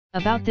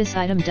About this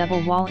item: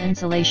 double wall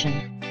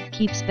insulation,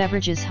 keeps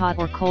beverages hot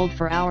or cold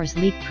for hours,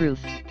 leak proof,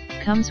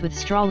 comes with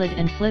straw lid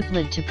and flip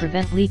lid to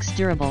prevent leaks,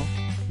 durable,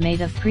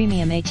 made of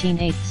premium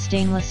 18/8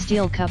 stainless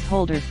steel, cup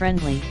holder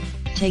friendly,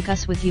 take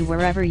us with you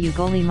wherever you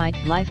go,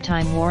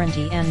 lifetime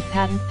warranty and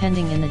patent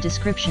pending in the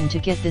description to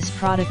get this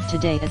product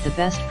today at the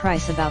best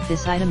price. About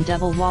this item: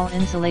 double wall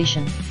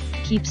insulation,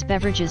 keeps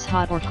beverages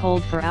hot or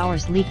cold for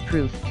hours, leak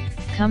proof,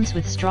 comes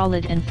with straw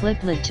lid and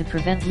flip lid to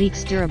prevent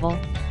leaks, durable,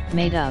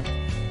 made of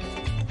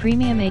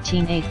premium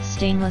 18/8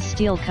 stainless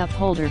steel, cup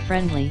holder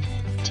friendly,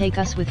 take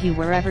us with you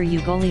wherever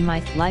you go,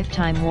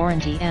 lifetime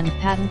warranty and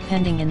patent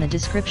pending in the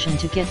description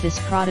to get this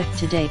product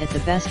today at the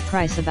best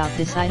price. About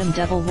this item: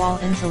 double wall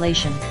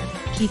insulation,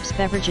 keeps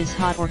beverages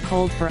hot or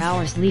cold for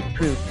hours, leak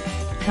proof,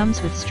 comes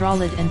with straw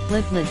lid and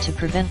flip lid to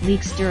prevent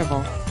leaks,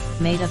 durable,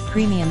 made of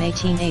premium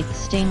 18/8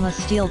 stainless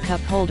steel, cup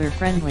holder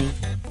friendly,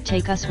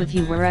 take us with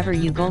you wherever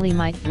you go,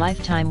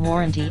 lifetime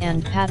warranty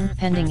and patent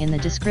pending in the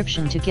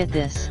description to get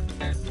this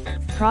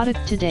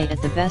product today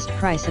at the best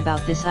price.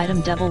 About this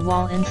item: double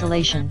wall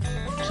insulation,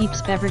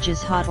 keeps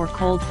beverages hot or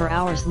cold for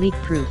hours, leak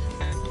proof,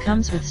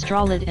 comes with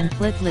straw lid and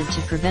flip lid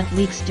to prevent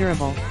leaks,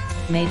 durable,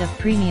 made of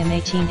premium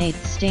 18/8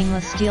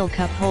 stainless steel,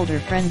 cup holder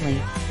friendly,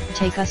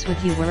 take us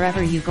with you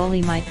wherever you go,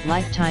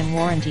 lifetime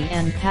warranty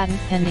and patent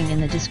pending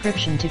in the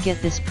description to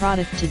get this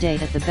product today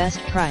at the best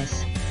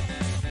price.